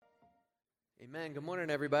Amen. Good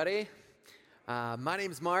morning, everybody. My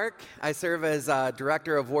name's Mark. I serve as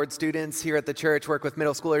director of Ward Students here at the church, work with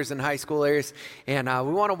middle schoolers and high schoolers, and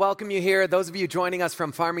we want to welcome you here, those of you joining us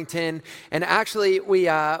from Farmington. And actually, we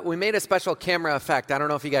made a special camera effect. I don't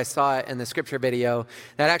know if you guys saw it in the scripture video.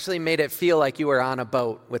 That actually made it feel like you were on a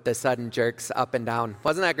boat with the sudden jerks up and down.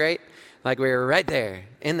 Wasn't that great? Like we were right there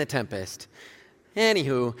in the tempest.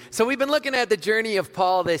 Anywho, so we've been looking at the journey of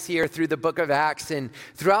Paul this year through the book of Acts, and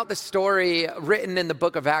throughout the story written in the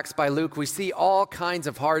book of Acts by Luke, we see all kinds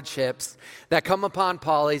of hardships that come upon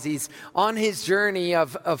Paul as he's on his journey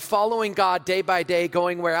of following God day by day,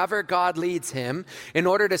 going wherever God leads him in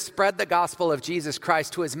order to spread the gospel of Jesus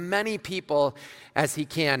Christ to as many people as he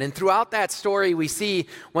can. And throughout that story, we see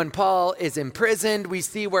when Paul is imprisoned, we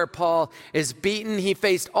see where Paul is beaten. He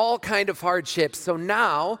faced all kind of hardships. So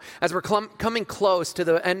now, as we're coming close to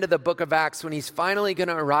the end of the book of Acts, when he's finally going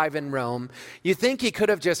to arrive in Rome, you think he could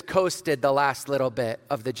have just coasted the last little bit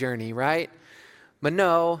of the journey, right? But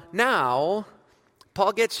no, now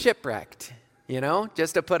Paul gets shipwrecked.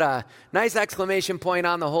 Just to put a nice exclamation point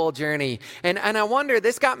on the whole journey. And I wonder,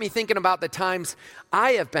 this got me thinking about the times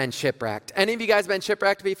I have been shipwrecked. Any of you guys been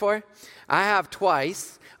shipwrecked before? I have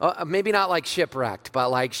twice. Maybe not like shipwrecked, but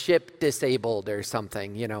like ship disabled or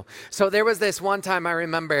something, So there was this one time I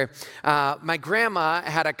remember my grandma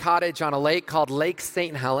had a cottage on a lake called Lake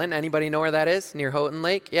St. Helen. Anybody know where that is? Near Houghton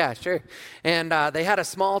Lake? Yeah, sure. And they had a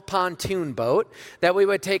small pontoon boat that we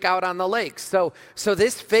would take out on the lake. So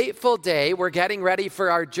this fateful day, we're getting ready for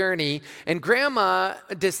our journey, and Grandma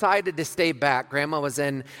decided to stay back. Grandma was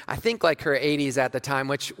in, I think, like her 80s at the time,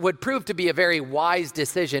 which would prove to be a very wise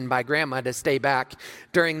decision by Grandma to stay back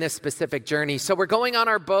during this specific journey. So we're going on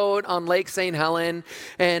our boat on Lake St. Helen,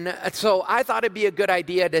 and so I thought it'd be a good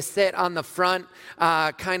idea to sit on the front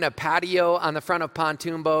kind of patio on the front of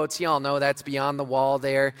pontoon boats. You all know that's beyond the wall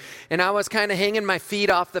there. And I was kind of hanging my feet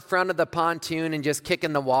off the front of the pontoon and just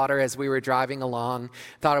kicking the water as we were driving along.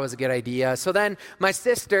 Thought it was a good idea. So then my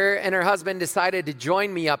sister and her husband decided to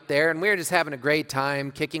join me up there, and we were just having a great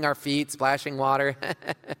time, kicking our feet, splashing water,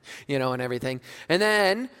 and everything. And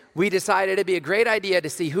then we decided it'd be a great idea to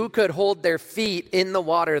see who could hold their feet in the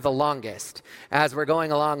water the longest as we're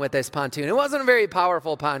going along with this pontoon. It wasn't a very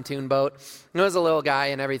powerful pontoon boat. It was a little guy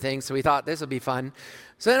and everything, so we thought this would be fun.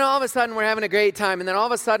 So then all of a sudden we're having a great time, and then all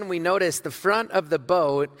of a sudden we notice the front of the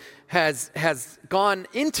boat has gone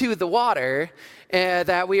into the water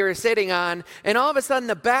that we were sitting on, and all of a sudden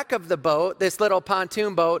the back of the boat, this little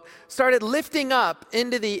pontoon boat, started lifting up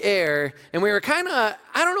into the air, and we were kind of,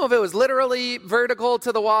 I don't know if it was literally vertical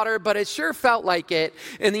to the water, but it sure felt like it,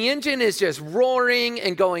 and the engine is just roaring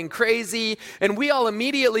and going crazy, and we all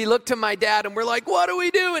immediately look to my dad, and we're like, what do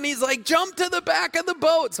we do? And he's like, jump to the back of the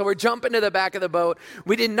boat. So we're jumping to the back of the boat.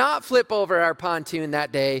 We did not flip over our pontoon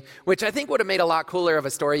that day, which I think would have made a lot cooler of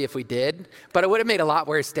a story if we did, but it would have made a lot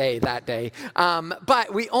worse day that day.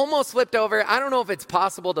 But we almost flipped over. I don't know if it's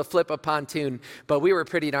possible to flip a pontoon, but we were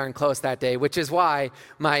pretty darn close that day, which is why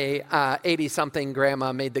my 80-something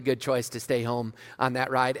grandma made the good choice to stay home on that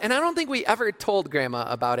ride. And I don't think we ever told Grandma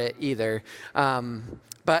about it either.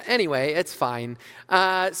 But anyway, it's fine.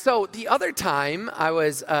 So the other time I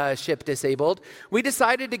was ship disabled, we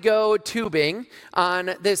decided to go tubing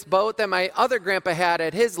on this boat that my other grandpa had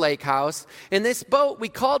at his lake house. In this boat, we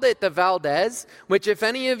called it the Valdez, which if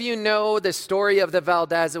any of you know the story of the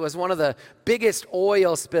Valdez, it was one of the biggest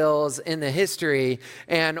oil spills in the history.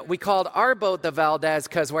 And we called our boat the Valdez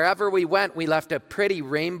because wherever we went, we left a pretty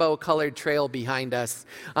rainbow-colored trail behind us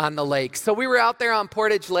on the lake. So we were out there on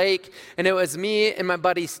Portage Lake, and it was me and my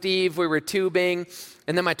buddy Steve. We were tubing,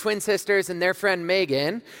 and then my twin sisters and their friend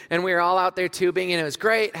Megan, and we were all out there tubing, and it was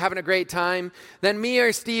great, having a great time. Then me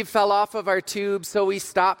or Steve fell off of our tube, so we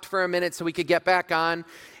stopped for a minute so we could get back on,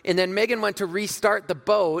 and then Megan went to restart the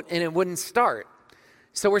boat, and it wouldn't start.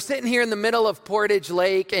 So we're sitting here in the middle of Portage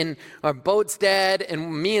Lake, and our boat's dead,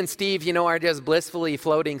 and me and Steve, are just blissfully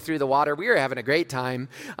floating through the water. We were having a great time,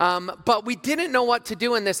 but we didn't know what to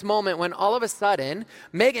do in this moment when all of a sudden,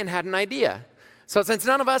 Megan had an idea. So since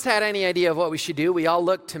none of us had any idea of what we should do, we all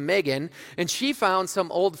looked to Megan, and she found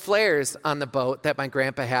some old flares on the boat that my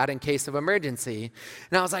grandpa had in case of emergency.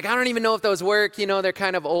 And I was like, I don't even know if those work, they're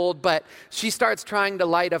kind of old, but she starts trying to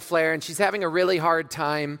light a flare, and she's having a really hard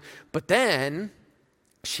time, but then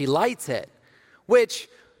she lights it, which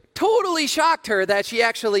totally shocked her that she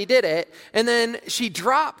actually did it, and then she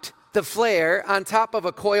dropped the flare on top of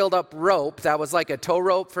a coiled up rope that was like a tow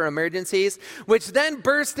rope for emergencies, which then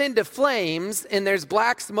burst into flames, and there's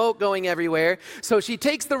black smoke going everywhere. So she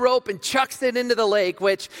takes the rope and chucks it into the lake,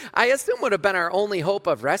 which I assume would have been our only hope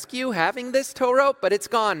of rescue, having this tow rope, but it's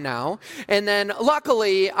gone now. And then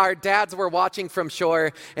luckily, our dads were watching from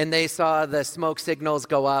shore, and they saw the smoke signals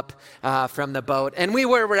go up from the boat, and we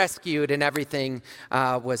were rescued, and everything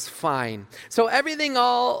was fine. So everything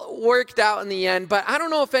all worked out in the end, but I don't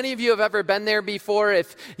know if any of you have ever been there before,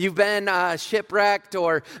 if you've been shipwrecked,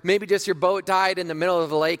 or maybe just your boat died in the middle of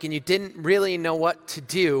the lake and you didn't really know what to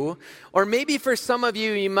do. Or maybe for some of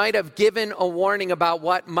you, you might have given a warning about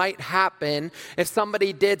what might happen if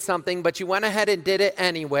somebody did something, but you went ahead and did it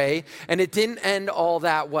anyway, and it didn't end all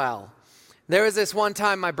that well. There was this one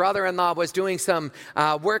time my brother-in-law was doing some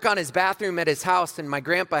work on his bathroom at his house, and my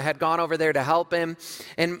grandpa had gone over there to help him.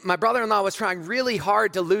 And my brother-in-law was trying really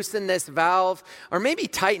hard to loosen this valve, or maybe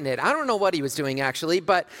tighten it. I don't know what he was doing actually,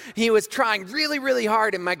 but he was trying really, really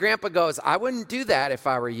hard. And my grandpa goes, "I wouldn't do that if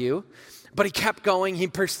I were you." But he kept going, he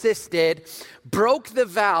persisted, broke the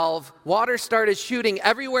valve, water started shooting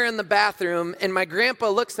everywhere in the bathroom, and my grandpa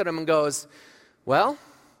looks at him and goes, "Well,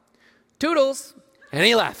 toodles," and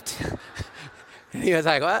he left. And he was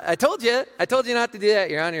like, "Well, I told you not to do that.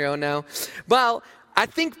 You're on your own now." Well, I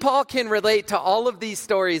think Paul can relate to all of these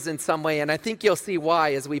stories in some way, and I think you'll see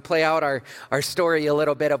why as we play out our story a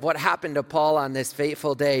little bit of what happened to Paul on this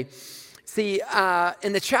fateful day. See,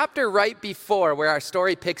 in the chapter right before where our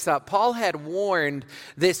story picks up, Paul had warned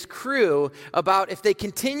this crew about if they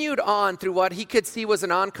continued on through what he could see was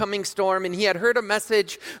an oncoming storm, and he had heard a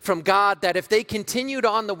message from God that if they continued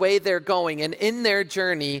on the way they're going and in their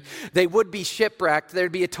journey, they would be shipwrecked.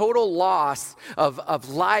 There'd be a total loss of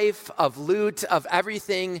life, of loot, of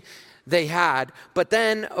everything they had. But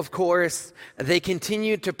then, of course, they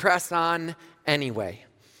continued to press on anyway.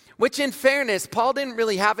 Which, in fairness, Paul didn't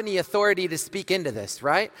really have any authority to speak into this,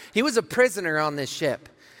 right? He was a prisoner on this ship,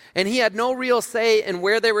 and he had no real say in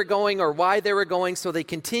where they were going or why they were going, so they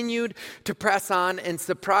continued to press on, and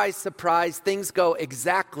surprise, surprise, things go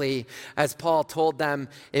exactly as Paul told them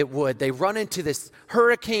it would. They run into this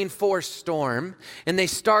hurricane-force storm, and they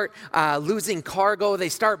start losing cargo. They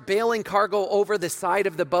start bailing cargo over the side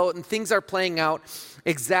of the boat, and things are playing out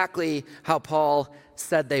exactly how Paul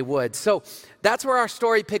said they would. So that's where our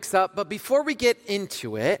story picks up. But before we get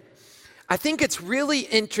into it, I think it's really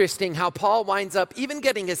interesting how Paul winds up even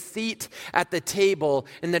getting a seat at the table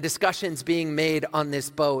in the discussions being made on this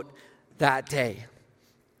boat that day.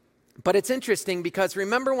 But it's interesting because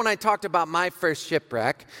remember when I talked about my first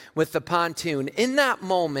shipwreck with the pontoon? In that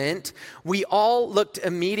moment, we all looked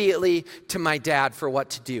immediately to my dad for what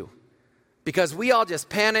to do. Because we all just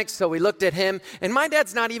panicked, so we looked at him. And my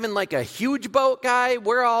dad's not even like a huge boat guy.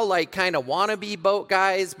 We're all like kind of wannabe boat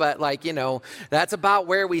guys, but like, that's about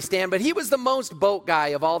where we stand. But he was the most boat guy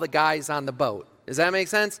of all the guys on the boat. Does that make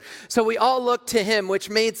sense? So we all looked to him, which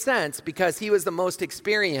made sense because he was the most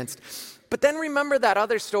experienced. But then remember that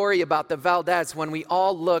other story about the Valdez when we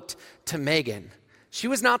all looked to Megan. She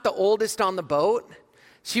was not the oldest on the boat.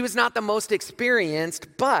 She was not the most experienced,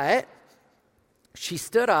 but she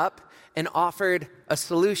stood up and offered a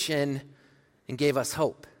solution and gave us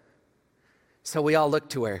hope. So we all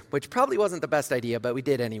looked to her, which probably wasn't the best idea, but we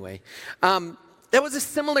did anyway. That was a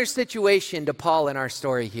similar situation to Paul in our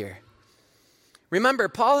story here. Remember,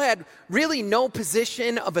 Paul had really no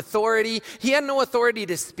position of authority. He had no authority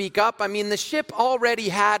to speak up. I mean, the ship already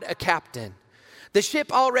had a captain. The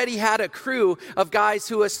ship already had a crew of guys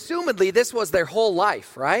who assumedly this was their whole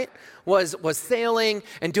life, right? Was sailing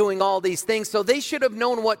and doing all these things. So they should have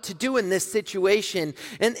known what to do in this situation.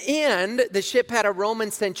 And the ship had a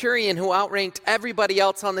Roman centurion who outranked everybody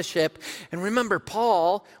else on the ship. And remember,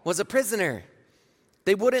 Paul was a prisoner.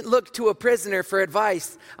 They wouldn't look to a prisoner for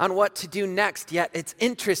advice on what to do next, yet it's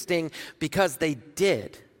interesting because they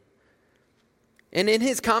did. And in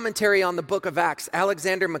his commentary on the book of Acts,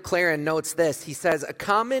 Alexander McLaren notes this. He says, "A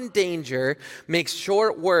common danger makes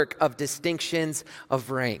short work of distinctions of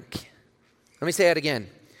rank." Let me say that again.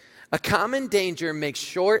 A common danger makes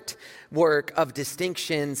short work of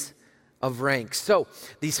distinctions of rank. So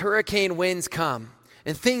these hurricane winds come,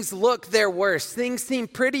 and things look their worst. Things seem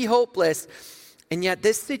pretty hopeless. And yet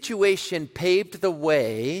this situation paved the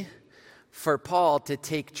way for Paul to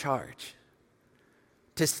take charge,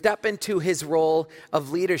 to step into his role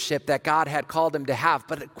of leadership that God had called him to have.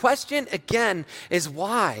 But the question again is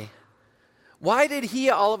why? Why did he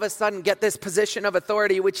all of a sudden get this position of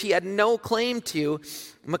authority which he had no claim to?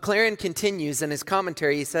 McLaren continues in his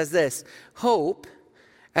commentary. He says this: "Hope,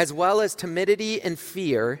 as well as timidity and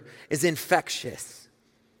fear, is infectious,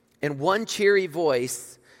 and one cheery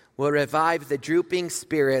voice will revive the drooping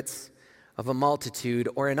spirits of a multitude.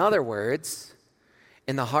 Or in other words,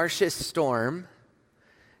 in the harshest storm,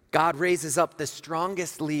 God raises up the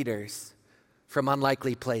strongest leaders from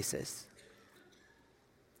unlikely places.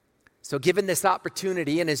 So given this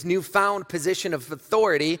opportunity and his newfound position of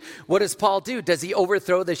authority, what does Paul do? Does he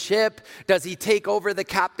overthrow the ship? Does he take over the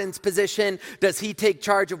captain's position? Does he take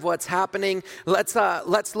charge of what's happening?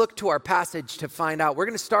 Let's look to our passage to find out. We're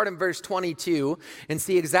going to start in verse 22 and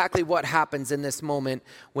see exactly what happens in this moment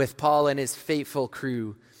with Paul and his faithful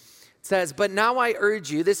crew. It says, "But now I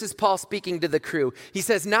urge you," this is Paul speaking to the crew. He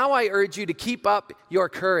says, "Now I urge you to keep up your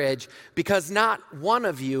courage, because not one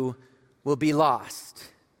of you will be lost.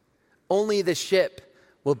 Only the ship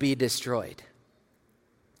will be destroyed."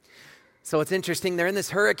 So it's interesting. They're in this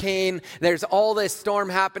hurricane. There's all this storm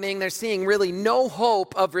happening. They're seeing really no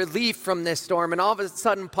hope of relief from this storm. And all of a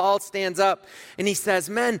sudden, Paul stands up and he says,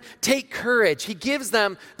 "Men, take courage." He gives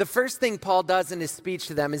them, the first thing Paul does in his speech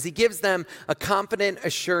to them is he gives them a confident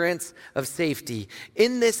assurance of safety.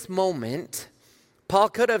 In this moment, Paul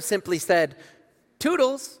could have simply said,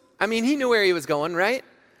 "Toodles." I mean, he knew where he was going, right?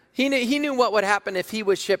 He knew what would happen if he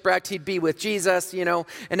was shipwrecked. He'd be with Jesus,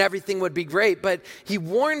 and everything would be great. But he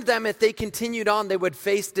warned them if they continued on, they would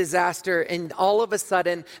face disaster. And all of a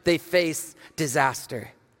sudden, they face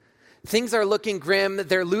disaster. Things are looking grim.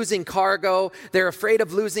 They're losing cargo. They're afraid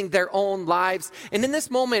of losing their own lives. And in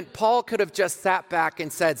this moment, Paul could have just sat back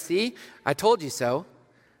and said, "See, I told you so."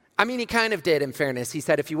 I mean, he kind of did, in fairness. He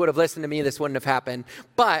said, "If you would have listened to me, this wouldn't have happened."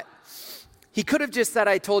 But he could have just said,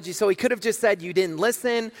 "I told you so." He could have just said, "You didn't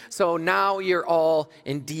listen, so now you're all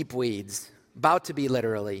in deep weeds." About to be,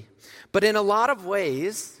 literally. But in a lot of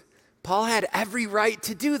ways, Paul had every right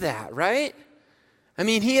to do that, right? I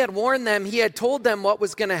mean, he had warned them. He had told them what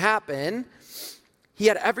was going to happen. He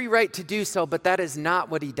had every right to do so, but that is not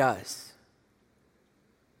what he does.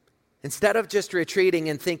 Instead of just retreating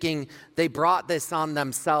and thinking they brought this on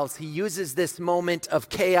themselves, he uses this moment of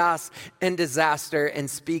chaos and disaster and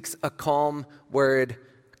speaks a calm word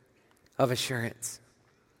of assurance,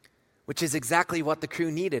 which is exactly what the crew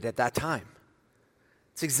needed at that time.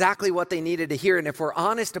 It's exactly what they needed to hear. And if we're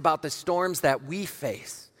honest about the storms that we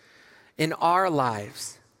face in our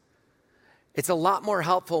lives, it's a lot more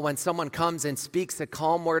helpful when someone comes and speaks a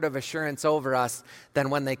calm word of assurance over us than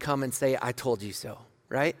when they come and say, "I told you so,"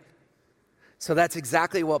 right? So that's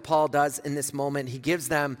exactly what Paul does in this moment. He gives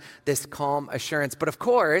them this calm assurance. But of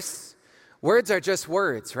course, words are just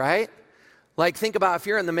words, right? Like, think about if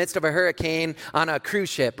you're in the midst of a hurricane on a cruise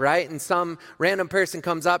ship, right? And some random person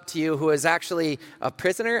comes up to you who is actually a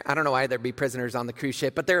prisoner. I don't know why there'd be prisoners on the cruise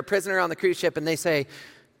ship, but they're a prisoner on the cruise ship and they say,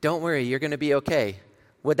 "Don't worry, you're going to be okay."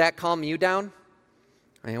 Would that calm you down?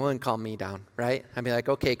 I mean, it wouldn't calm me down, right? I'd be like,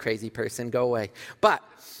 "Okay, crazy person, go away." But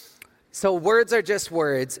so words are just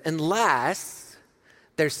words unless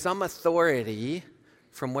there's some authority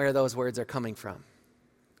from where those words are coming from.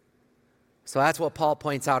 So that's what Paul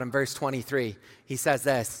points out in verse 23. He says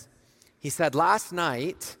this. He said, "Last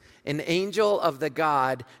night, an angel of the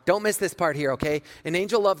God," don't miss this part here, okay? "An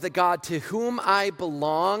angel of the God to whom I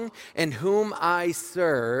belong and whom I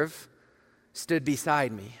serve stood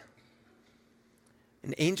beside me."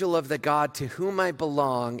 An angel of the God to whom I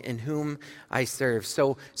belong and whom I serve.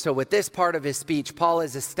 So with this part of his speech, Paul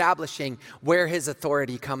is establishing where his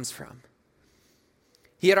authority comes from.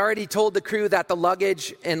 He had already told the crew that the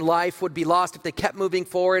luggage and life would be lost if they kept moving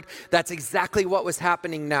forward. That's exactly what was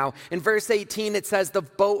happening now. In verse 18, it says the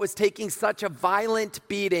boat was taking such a violent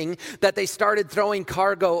beating that they started throwing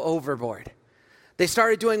cargo overboard. They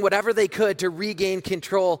started doing whatever they could to regain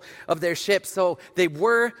control of their ship, so they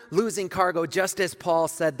were losing cargo just as Paul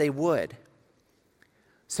said they would.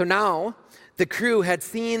 So now the crew had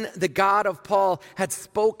seen the God of Paul had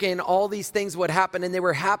spoken all these things would happen, and they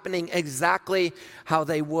were happening exactly how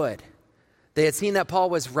they would. They had seen that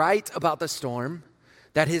Paul was right about the storm,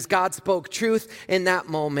 that his God spoke truth in that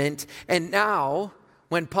moment, and now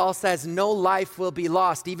when Paul says no life will be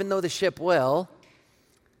lost, even though the ship will,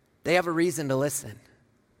 they have a reason to listen.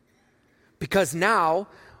 Because now,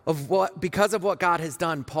 because of what God has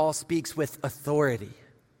done, Paul speaks with authority.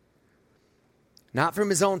 Not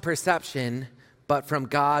from his own perception, but from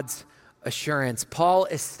God's assurance. Paul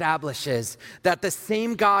establishes that the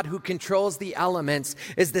same God who controls the elements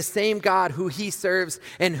is the same God who he serves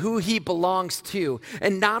and who he belongs to.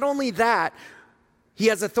 And not only that, he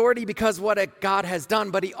has authority because what God has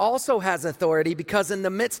done, but he also has authority because in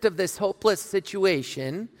the midst of this hopeless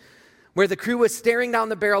situation, where the crew was staring down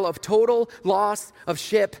the barrel of total loss of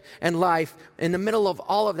ship and life, in the middle of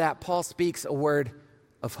all of that, Paul speaks a word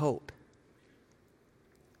of hope.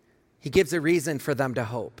 He gives a reason for them to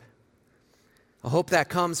hope. A hope that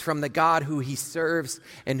comes from the God who he serves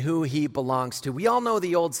and who he belongs to. We all know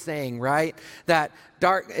the old saying, right? That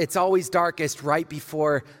it's always darkest right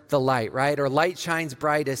before the light, right? Or light shines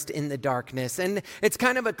brightest in the darkness. And it's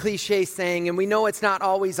kind of a cliche saying, and we know it's not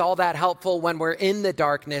always all that helpful when we're in the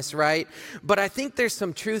darkness, right? But I think there's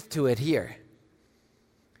some truth to it here.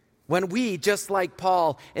 When we, just like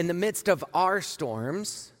Paul, in the midst of our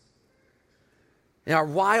storms, in our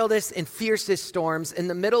wildest and fiercest storms, in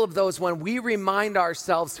the middle of those, when we remind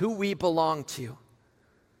ourselves who we belong to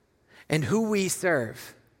and who we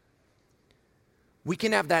serve, we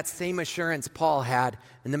can have that same assurance Paul had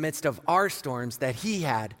in the midst of our storms that he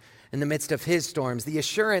had in the midst of his storms. The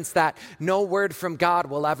assurance that no word from God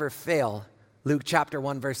will ever fail. Luke chapter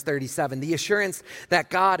 1, verse 37. The assurance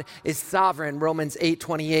that God is sovereign, Romans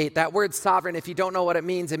 8:28. That word sovereign, if you don't know what it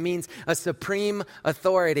means a supreme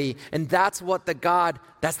authority. And that's the God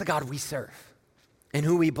we serve and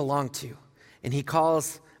who we belong to. And he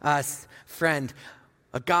calls us friend,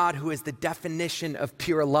 a God who is the definition of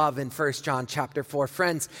pure love in 1 John chapter 4.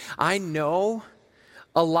 Friends, I know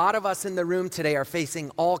a lot of us in the room today are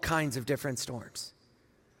facing all kinds of different storms.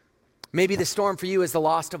 Maybe the storm for you is the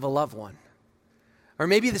loss of a loved one. Or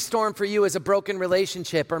maybe the storm for you is a broken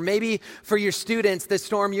relationship. Or maybe for your students, the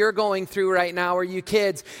storm you're going through right now, or you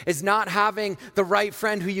kids, is not having the right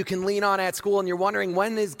friend who you can lean on at school. And you're wondering,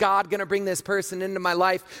 when is God going to bring this person into my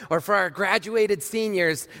life? Or for our graduated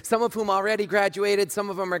seniors, some of whom already graduated, some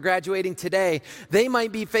of them are graduating today. They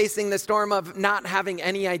might be facing the storm of not having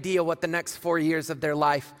any idea what the next 4 years of their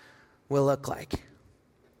life will look like.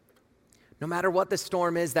 No matter what the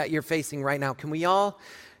storm is that you're facing right now, can we all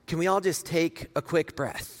just take a quick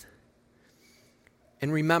breath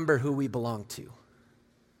and remember who we belong to?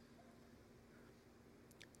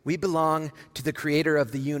 We belong to the creator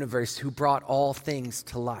of the universe who brought all things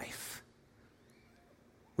to life.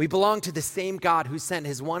 We belong to the same God who sent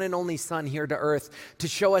his one and only Son here to earth to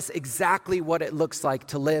show us exactly what it looks like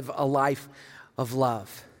to live a life of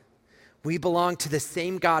love. We belong to the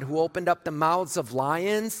same God who opened up the mouths of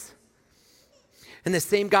lions, and the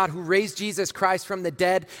same God who raised Jesus Christ from the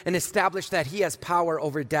dead and established that he has power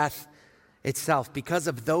over death itself. Because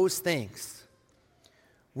of those things,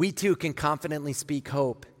 we too can confidently speak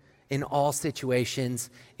hope in all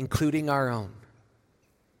situations, including our own.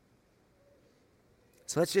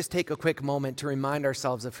 So let's just take a quick moment to remind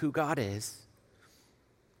ourselves of who God is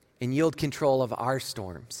and yield control of our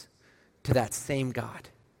storms to that same God.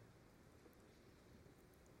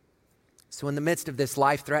 So in the midst of this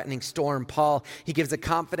life-threatening storm, Paul, he gives a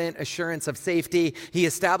confident assurance of safety. He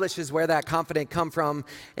establishes where that confidence comes from.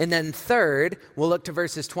 And then third, we'll look to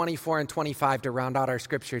verses 24 and 25 to round out our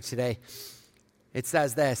scripture today. It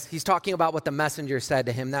says this. He's talking about what the messenger said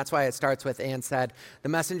to him. That's why it starts with "and said." The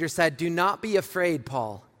messenger said, "Do not be afraid,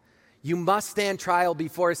 Paul. You must stand trial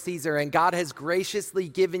before Caesar, and God has graciously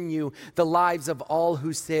given you the lives of all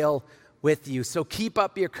who sail with you. So keep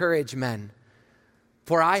up your courage, men.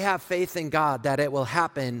 For I have faith in God that it will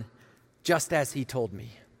happen just as he told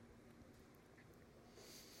me."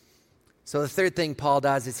 So the third thing Paul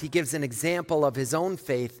does is he gives an example of his own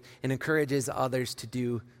faith and encourages others to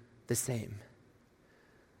do the same.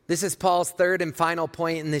 This is Paul's third and final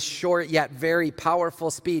point in this short yet very powerful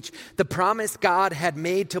speech. The promise God had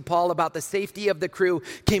made to Paul about the safety of the crew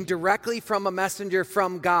came directly from a messenger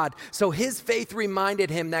from God. So his faith reminded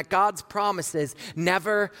him that God's promises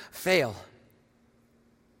never fail.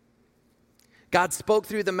 God spoke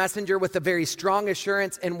through the messenger with a very strong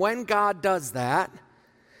assurance, and when God does that,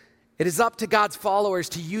 it is up to God's followers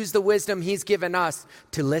to use the wisdom he's given us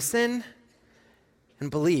to listen and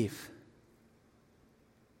believe.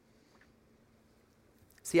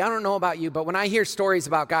 See, I don't know about you, but when I hear stories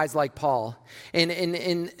about guys like Paul, and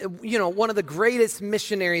one of the greatest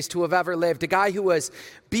missionaries to have ever lived, a guy who was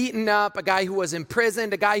beaten up, a guy who was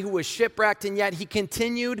imprisoned, a guy who was shipwrecked, and yet he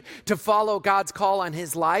continued to follow God's call on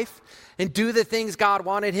his life and do the things God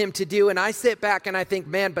wanted him to do. And I sit back and I think,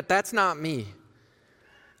 man, but that's not me.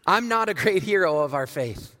 I'm not a great hero of our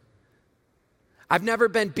faith. I've never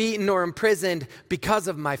been beaten or imprisoned because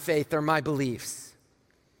of my faith or my beliefs.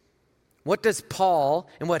 What does Paul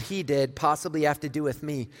and what he did possibly have to do with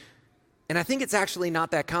me? And I think it's actually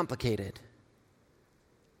not that complicated.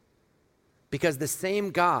 Because the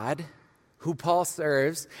same God who Paul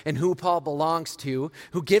serves and who Paul belongs to,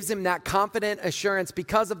 who gives him that confident assurance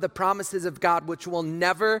because of the promises of God, which will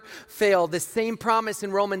never fail. The same promise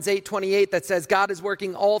in Romans 8:28 that says God is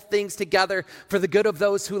working all things together for the good of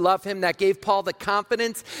those who love him, that gave Paul the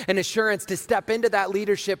confidence and assurance to step into that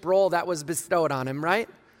leadership role that was bestowed on him, right?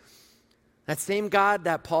 That same God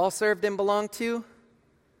that Paul served and belonged to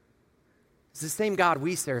It's the same God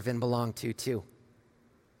we serve and belong to too.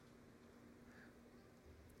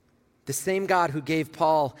 The same God who gave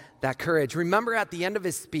Paul that courage. Remember at the end of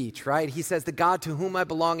his speech, right? He says, the God to whom I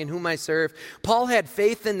belong and whom I serve. Paul had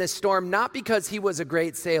faith in this storm, not because he was a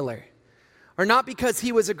great sailor, or not because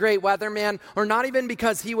he was a great weatherman, or not even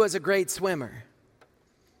because he was a great swimmer.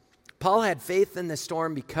 Paul had faith in the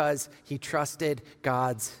storm because he trusted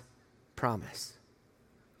God's promise.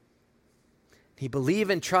 He believed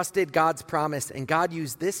and trusted God's promise, and God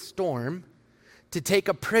used this storm to take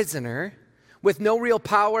a prisoner with no real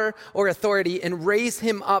power or authority and raise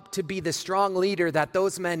him up to be the strong leader that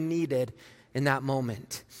those men needed in that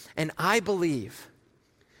moment. And I believe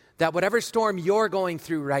that whatever storm you're going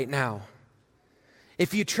through right now,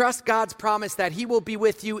 if you trust God's promise that he will be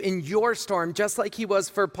with you in your storm, just like he was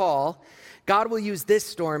for Paul, God will use this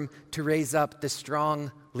storm to raise up the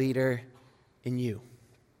strong leader in you.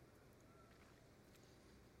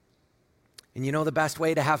 And you know the best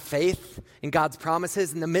way to have faith in God's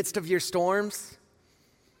promises in the midst of your storms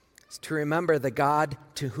is to remember the God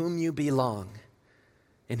to whom you belong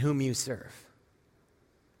and whom you serve.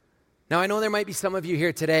 Now, I know there might be some of you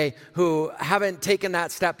here today who haven't taken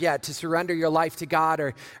that step yet to surrender your life to God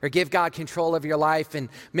or give God control of your life. And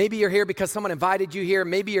maybe you're here because someone invited you here.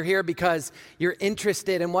 Maybe you're here because you're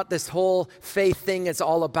interested in what this whole faith thing is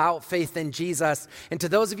all about, faith in Jesus. And to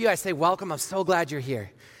those of you, I say, welcome. I'm so glad you're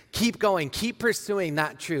here. Keep going. Keep pursuing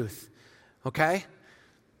that truth, okay?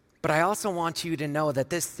 But I also want you to know that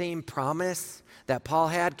this same promise that Paul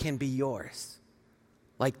had can be yours,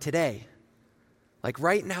 like today, like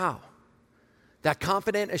right now. That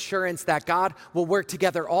confident assurance that God will work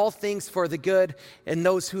together all things for the good in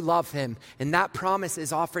those who love him. And that promise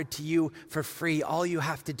is offered to you for free. All you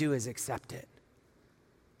have to do is accept it.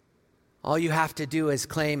 All you have to do is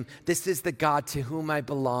claim, this is the God to whom I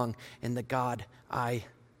belong and the God I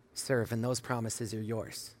serve, and those promises are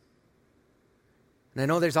yours. And I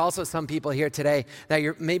know there's also some people here today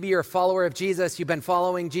that maybe you're a follower of Jesus, you've been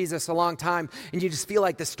following Jesus a long time, and you just feel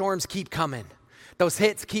like the storms keep coming. Those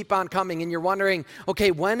hits keep on coming, and you're wondering,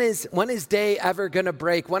 okay, when is day ever going to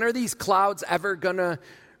break? When are these clouds ever going to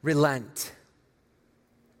relent?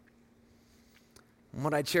 And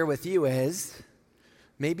what I'd share with you is,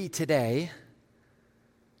 maybe today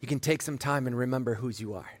you can take some time and remember whose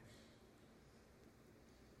you are.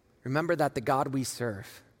 Remember that the God we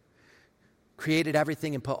serve created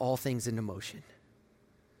everything and put all things into motion.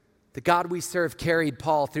 The God we serve carried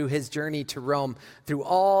Paul through his journey to Rome, through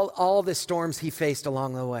all the storms he faced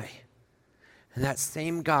along the way. And that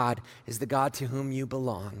same God is the God to whom you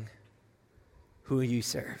belong, who you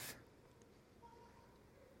serve.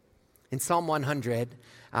 In Psalm 100,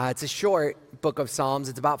 it's a short book of Psalms.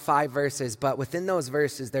 It's about 5 verses, but within those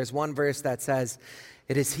verses, there's one verse that says,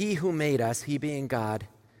 "It is he who made us, he being God,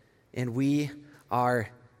 and we are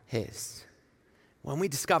his." When we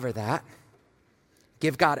discover that,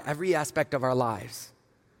 give God every aspect of our lives,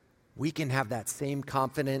 we can have that same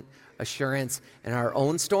confident assurance in our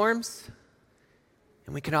own storms,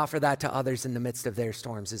 and we can offer that to others in the midst of their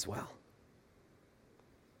storms as well.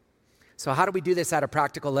 So how do we do this at a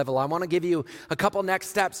practical level? I want to give you a couple next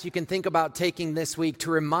steps you can think about taking this week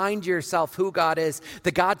to remind yourself who God is,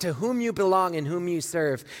 the God to whom you belong and whom you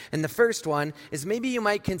serve. And the first one is maybe you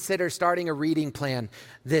might consider starting a reading plan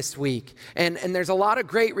this week. And there's a lot of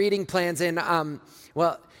great reading plans in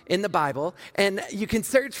the Bible. And you can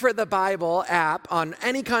search for the Bible app on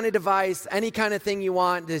any kind of device, any kind of thing you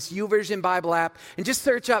want, this YouVersion Bible app, and just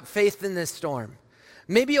search up Faith in the Storm.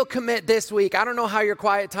 Maybe you'll commit this week. I don't know how your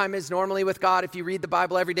quiet time is normally with God, if you read the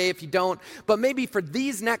Bible every day, if you don't. But maybe for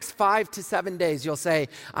these next 5 to 7 days, you'll say,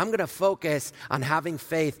 I'm going to focus on having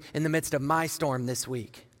faith in the midst of my storm this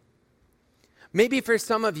week. Maybe for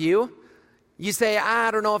some of you, you say,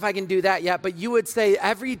 I don't know if I can do that yet, but you would say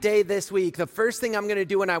every day this week, the first thing I'm going to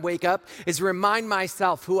do when I wake up is remind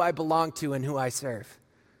myself who I belong to and who I serve.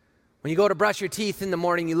 When you go to brush your teeth in the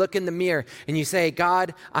morning, you look in the mirror and you say,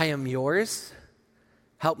 God, I am yours.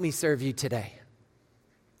 Help me serve you today.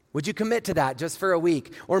 Would you commit to that just for a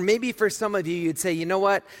week? Or maybe for some of you, you'd say, you know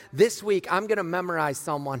what? This week, I'm going to memorize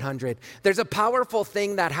Psalm 100. There's a powerful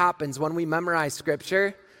thing that happens when we memorize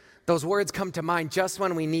Scripture. Those words come to mind just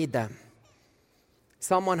when we need them.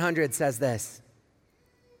 Psalm 100 says this,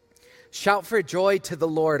 "Shout for joy to the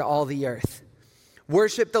Lord, all the earth.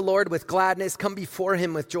 Worship the Lord with gladness. Come before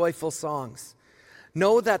him with joyful songs.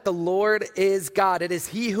 Know that the Lord is God. It is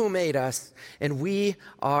he who made us, and we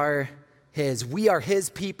are his. We are his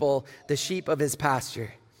people, the sheep of his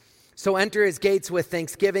pasture. So enter his gates with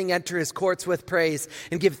thanksgiving, enter his courts with praise,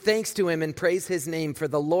 and give thanks to him and praise his name. For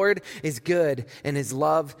the Lord is good, and his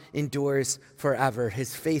love endures forever.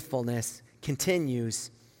 His faithfulness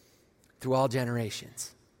continues through all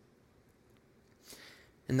generations.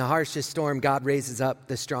 In the harshest storm, God raises up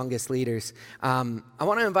the strongest leaders. I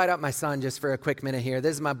want to invite up my son just for a quick minute here.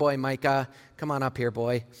 This is my boy, Micah. Come on up here,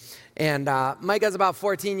 boy. And Micah's about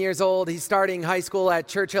 14 years old. He's starting high school at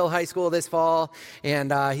Churchill High School this fall.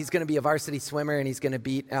 And he's going to be a varsity swimmer, and he's going to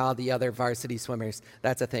beat the other varsity swimmers.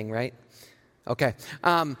 That's a thing, right? Okay.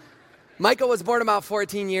 Micah was born about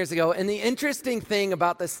 14 years ago, and the interesting thing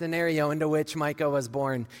about the scenario into which Micah was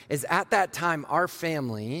born is at that time, our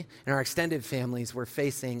family and our extended families were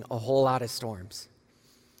facing a whole lot of storms.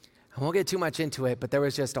 I won't get too much into it, but there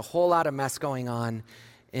was just a whole lot of mess going on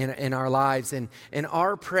in our lives. And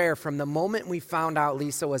our prayer from the moment we found out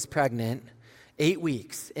Lisa was pregnant, 8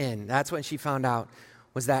 weeks in, that's when she found out,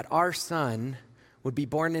 was that our son would be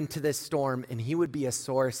born into this storm, and he would be a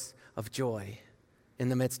source of joy in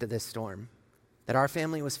the midst of this storm that our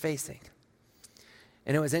family was facing.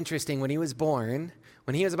 And it was interesting, when he was born,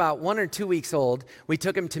 when he was about 1 or 2 weeks old, we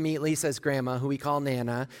took him to meet Lisa's grandma, who we call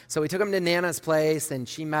Nana. So we took him to Nana's place, and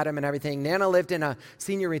she met him and everything. Nana lived in a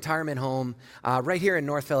senior retirement home right here in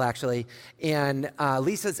Northville, actually. And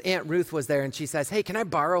Lisa's Aunt Ruth was there, and she says, "Hey, can I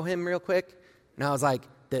borrow him real quick?" And I was like,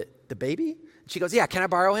 the baby? She goes, "Yeah, can I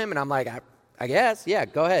borrow him?" And I'm like, I guess, yeah,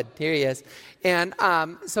 go ahead. Here he is. And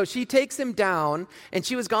so she takes him down, and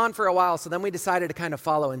she was gone for a while, so then we decided to kind of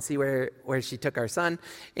follow and see where she took our son.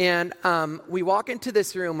 And we walk into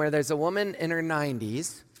this room where there's a woman in her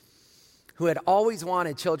 90s who had always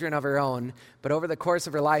wanted children of her own, but over the course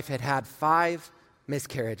of her life had had 5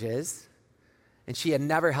 miscarriages, and she had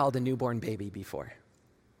never held a newborn baby before.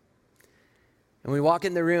 And we walk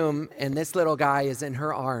in the room, and this little guy is in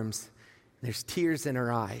her arms, and there's tears in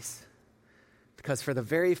her eyes. Because for the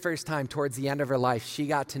very first time towards the end of her life, she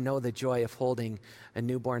got to know the joy of holding a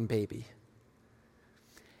newborn baby.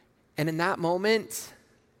 And in that moment,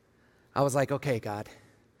 I was like, okay, God,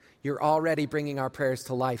 you're already bringing our prayers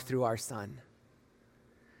to life through our son.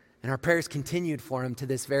 And our prayers continued for him to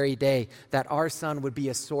this very day, that our son would be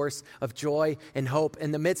a source of joy and hope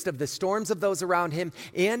in the midst of the storms of those around him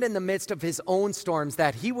and in the midst of his own storms,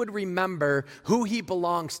 that he would remember who he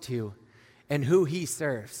belongs to and who he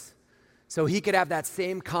serves. So he could have that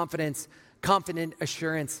same confident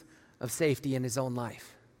assurance of safety in his own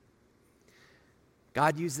life.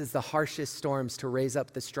 God uses the harshest storms to raise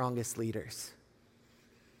up the strongest leaders.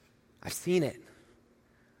 I've seen it.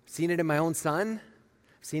 I've seen it in my own son.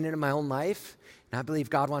 I've seen it in my own life. And I believe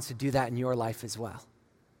God wants to do that in your life as well,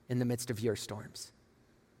 in the midst of your storms.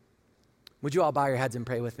 Would you all bow your heads and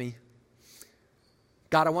pray with me?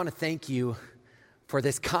 God, I want to thank you for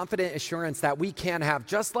this confident assurance that we can have,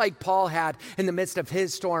 just like Paul had in the midst of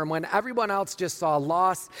his storm, when everyone else just saw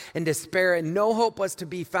loss and despair and no hope was to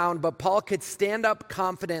be found, but Paul could stand up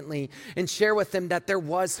confidently and share with them that there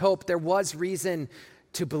was hope, there was reason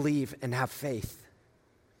to believe and have faith.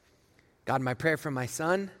 God, my prayer for my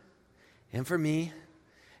son and for me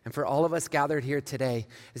and for all of us gathered here today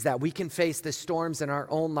is that we can face the storms in our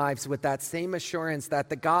own lives with that same assurance that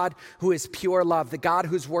the God who is pure love, the God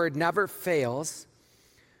whose word never fails,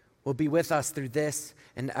 will be with us through this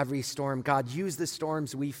and every storm. God, use the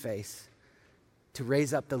storms we face to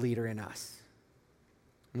raise up the leader in us.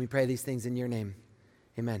 And we pray these things in your name.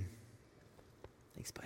 Amen. Thanks, bud.